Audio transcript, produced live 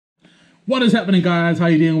What is happening, guys? How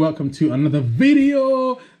you doing? Welcome to another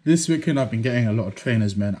video. This weekend I've been getting a lot of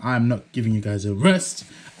trainers, man. I'm not giving you guys a rest.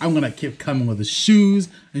 I'm gonna keep coming with the shoes.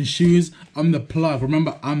 I'm the plug.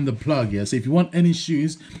 Remember, I'm the plug. Yeah. So if you want any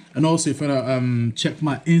shoes, and also if you wanna check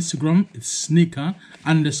my Instagram, it's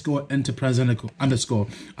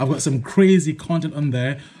sneaker_enterprise_. I've got some crazy content on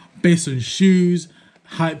there based on shoes,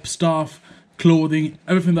 hype stuff, clothing,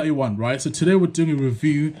 everything that you want, right? So today we're doing a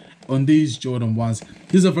review on these Jordan 1s.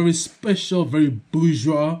 These are very special, very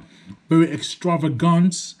bourgeois, very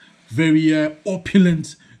extravagant, very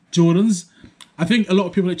opulent Jordans. I think a lot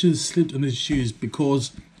of people actually slipped on these shoes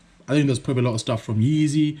because I think there's probably a lot of stuff from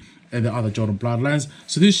Yeezy and the other Jordan bloodlines.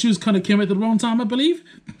 So these shoes kind of came at the wrong time, I believe.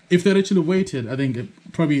 If they'd actually waited, I think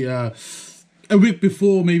probably a week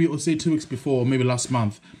before, maybe, or say 2 weeks before, maybe last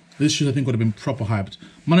month, these shoes I think would have been proper hyped.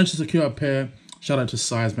 Managed to secure a pair. Shout out to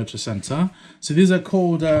Size Metro Center. So these are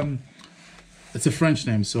called, it's a French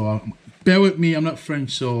name, so bear with me, I'm not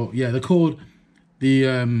French, so yeah, they're called the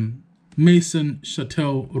Maison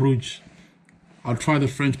Chateau Rouge. I'll try the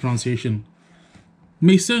French pronunciation.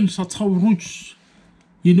 Maison Chateau Rouge.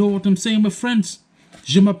 You know what I'm saying, my friends?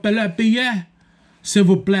 Je m'appelle billet, s'il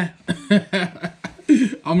vous plaît.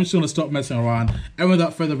 I'm just gonna stop messing around. And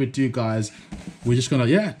without further ado, guys, we're just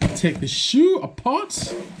gonna, take the shoe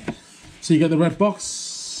apart. So you get the red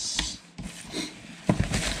box.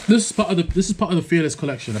 This is part of the Fearless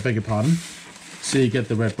collection, I beg your pardon. So you get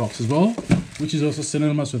the red box as well, which is also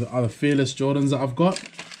synonymous with the other Fearless Jordans that I've got.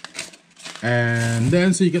 And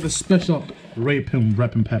then so you get the special wrapping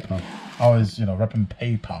paper. Always, you know, wrapping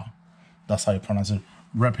paper. That's how you pronounce it.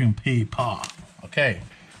 Wrapping paper. Okay.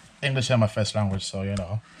 English is my first language, so you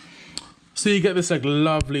know. So you get this like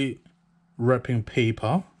lovely wrapping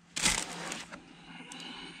paper.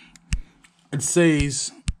 It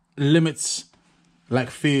says, limits like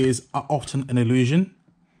fears are often an illusion.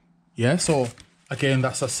 Yeah, so again,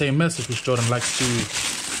 that's the same message which Jordan likes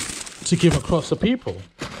to give across to people.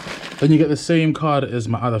 Then you get the same card as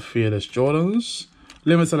my other Fearless Jordans.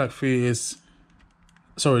 Limits like fears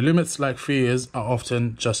are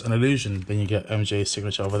often just an illusion. Then you get MJ's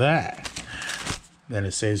signature over there. Then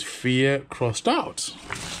it says fear crossed out.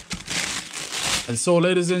 And so,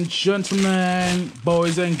 ladies and gentlemen,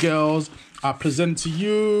 boys and girls, I present to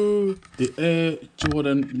you the Air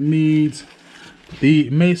Jordan meets the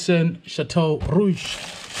Maison Chateau Rouge.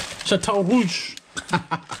 Chateau Rouge.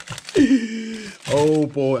 Oh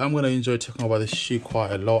boy, I'm gonna enjoy talking about this shoe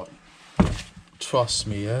quite a lot. Trust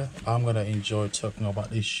me, yeah. I'm gonna enjoy talking about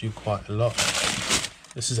this shoe quite a lot.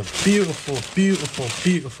 This is a beautiful, beautiful,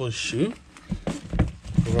 beautiful shoe.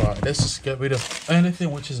 Right, let's just get rid of anything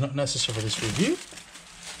which is not necessary for this review,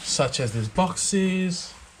 such as these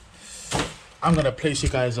boxes. I'm gonna place you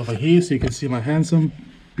guys over here so you can see my handsome,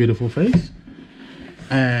 beautiful face.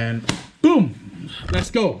 And boom,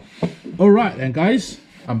 let's go. All right, then guys,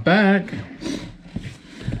 I'm back.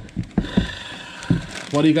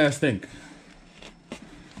 What do you guys think?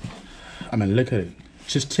 I mean, look at it.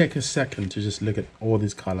 Just take a second to just look at all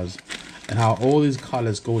these colors and how all these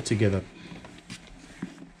colors go together.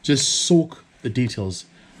 Just soak the details.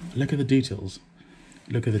 Look at the details.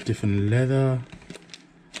 Look at the different leather,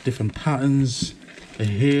 different patterns, the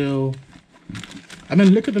heel. I mean,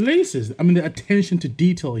 look at the laces. I mean, the attention to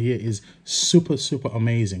detail here is super, super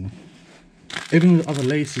amazing. Even with other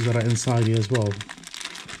laces that are inside here as well.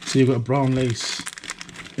 So you've got a brown lace.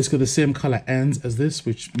 It's got the same color ends as this,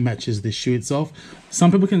 which matches the shoe itself. Some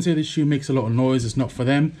people can say this shoe makes a lot of noise. It's not for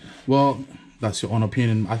them. Well, that's your own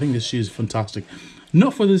opinion. I think this shoe is fantastic.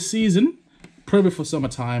 Not for this season. Probably for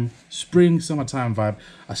summertime, spring, summertime vibe.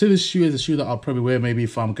 I say this shoe is a shoe that I'll probably wear maybe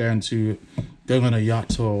if I'm going on a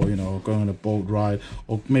yacht, or you know, going on a boat ride,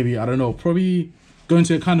 or maybe, I don't know, probably going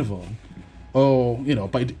to a carnival, or you know.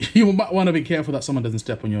 But you might want to be careful that someone doesn't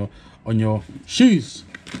step on your shoes.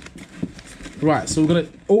 Right, so we're gonna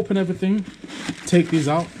open everything, take these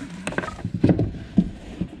out.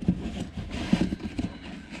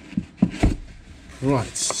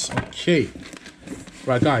 Right, okay.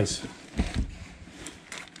 Right, guys.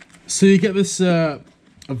 So you get this a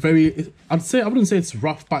very, I wouldn't say it's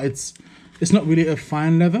rough, but it's not really a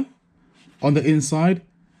fine leather on the inside.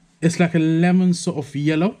 It's like a lemon sort of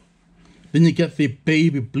yellow. Then you get the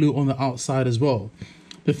baby blue on the outside as well.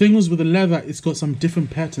 The thing is with the leather, it's got some different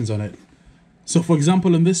patterns on it. So for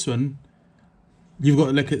example, in this one, you've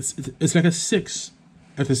got like, it's like a 6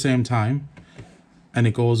 at the same time, and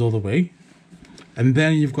it goes all the way. And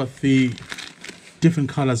then you've got the different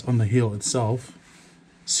colors on the heel itself.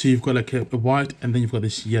 So you've got like a white, and then you've got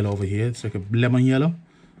this yellow over here. It's like a lemon yellow.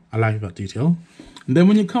 I like that detail. And then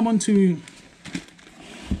when you come onto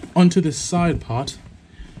the side part,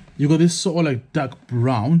 you got this sort of like dark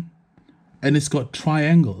brown, and it's got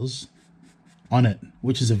triangles on it,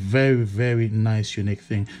 which is a very, very nice, unique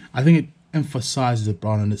thing. I think it emphasizes the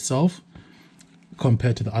brown in itself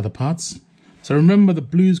compared to the other parts. So remember, the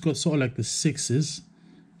blue's got sort of like the 6s,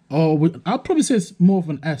 or I'll probably say it's more of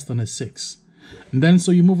an S than a 6. And then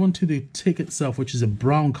so you move on to the tick itself, which is a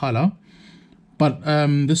brown color, but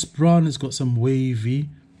this brown has got some wavy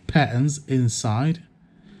patterns inside.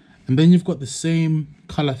 And then you've got the same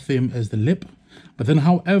color theme as the lip, but then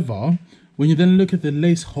however, when you then look at the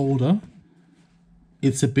lace holder,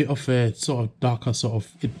 it's a bit of a sort of darker sort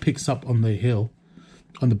of, it picks up on the heel,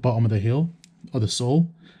 on the bottom of the heel or the sole.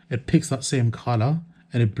 It picks that same color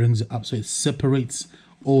and it brings it up, so it separates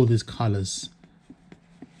all these colors.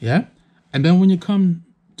 Yeah. And then when you come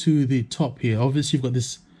to the top here, obviously you've got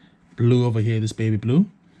this blue over here, this baby blue.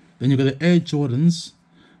 Then you've got the Air Jordans,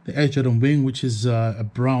 the Air Jordan wing, which is a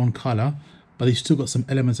brown color, but they still got some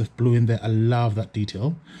elements of blue in there. I love that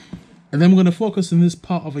detail. And then we're going to focus on this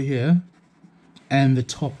part over here and the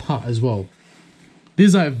top part as well.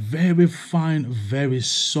 These are very fine, very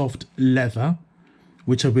soft leather,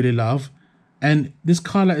 which I really love. And this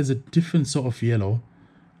color is a different sort of yellow.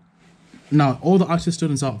 Now, all the artist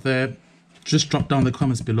students out there, just drop down the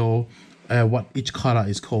comments below what each color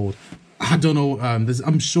is called. I don't know.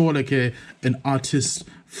 I'm sure like an artist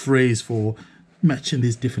phrase for matching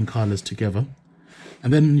these different colors together.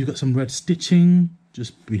 And then you've got some red stitching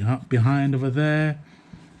just behind over there.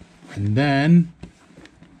 And then,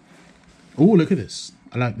 oh, look at this.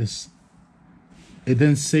 I like this. It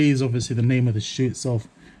then says, obviously, the name of the shoe itself,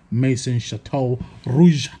 Maison, Chateau,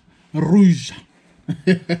 Rouge. Rouge.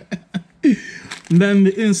 And then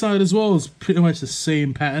the inside as well is pretty much the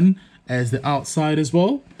same pattern as the outside as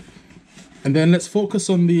well. And then let's focus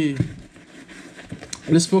on the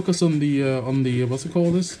what's it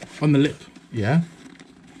called, this? On the lip, yeah.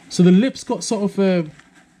 So the lip's got sort of a,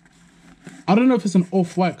 I don't know if it's an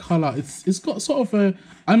off-white color. It's got sort of a,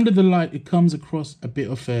 under the light, it comes across a bit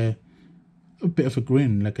of a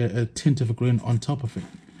green, like a tint of a green on top of it.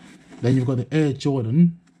 Then you've got the Air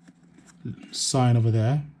Jordan sign over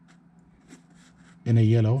there in a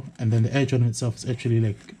yellow, and then the Air Jordan itself is actually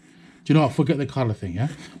like, do you know what, forget the color thing, yeah.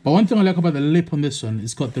 But one thing I like about the lip on this one,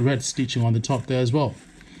 it's got the red stitching on the top there as well.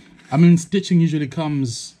 I mean, stitching usually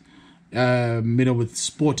comes with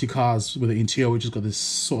sporty cars with the interior, which has got this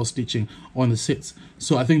sort of stitching on the seats.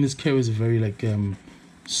 So I think this carries a very like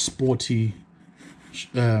sporty,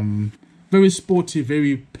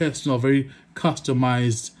 very personal, very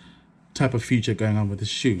customized type of feature going on with this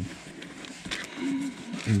shoe.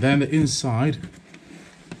 And then the inside,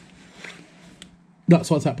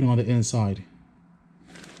 that's what's happening on the inside.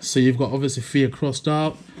 So you've got obviously fear crossed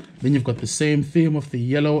out, then you've got the same theme of the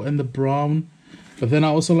yellow and the brown. But then I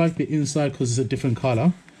also like the inside because it's a different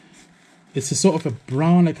color. It's a sort of a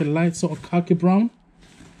brown, like a light sort of khaki brown.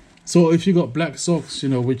 So if you got black socks, you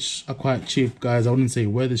know, which are quite cheap, guys, I wouldn't say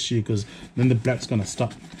wear this shoe because then the black's gonna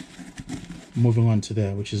start moving on to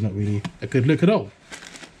there, which is not really a good look at all.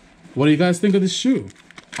 What do you guys think of this shoe?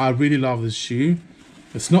 I really love this shoe.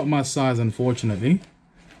 It's not my size, unfortunately.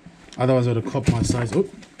 Otherwise I would have copped my size. Oh,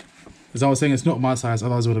 as I was saying, it's not my size,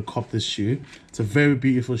 otherwise I would have copped this shoe. It's a very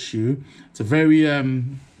beautiful shoe. It's a very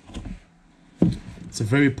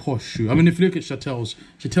posh shoe. I mean, if you look at Chateaus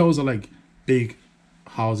are like big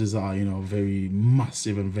houses that are, you know, very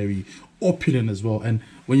massive and very opulent as well. And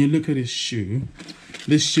when you look at this shoe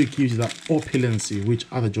gives you that opulency which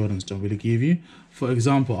other Jordans don't really give you. For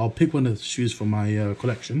example, I'll pick one of the shoes from my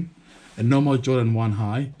collection, a normal Jordan 1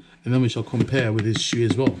 high, and then we shall compare with this shoe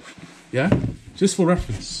as well. Yeah, just for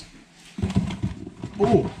reference.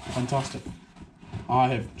 Oh, fantastic. I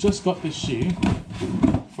have just got this shoe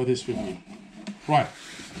for this review. Right,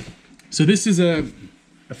 so this is a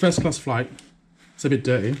first class flight. It's a bit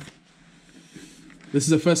dirty. This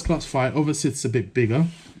is a first class flight. Obviously it's a bit bigger.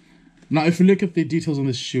 Now if you look at the details on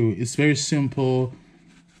this shoe, it's very simple.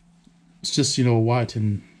 It's just, you know, white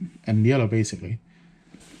and yellow basically.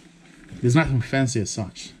 There's nothing fancy as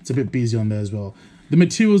such. It's a bit busy on there as well. The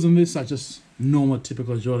materials on this are just normal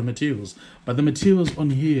typical Jordan materials, but the materials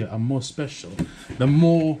on here are more special. They're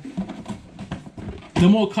more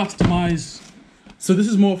customized. So this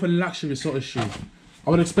is more of a luxury sort of shoe.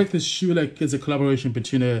 I would expect this shoe like is a collaboration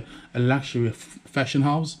between a luxury fashion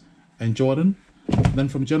house and Jordan, than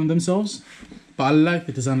from Jordan themselves. But I like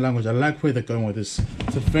the design language. I like where they're going with this.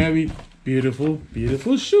 It's a very beautiful,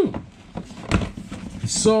 beautiful shoe.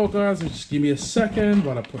 So guys, just give me a second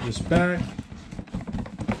while I put this back.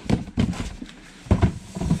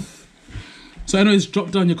 So anyways,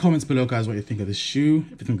 drop down your comments below, guys, what you think of this shoe.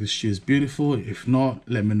 If you think this shoe is beautiful, if not,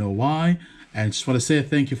 let me know why. And just want to say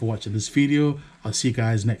thank you for watching this video. I'll see you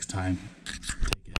guys next time.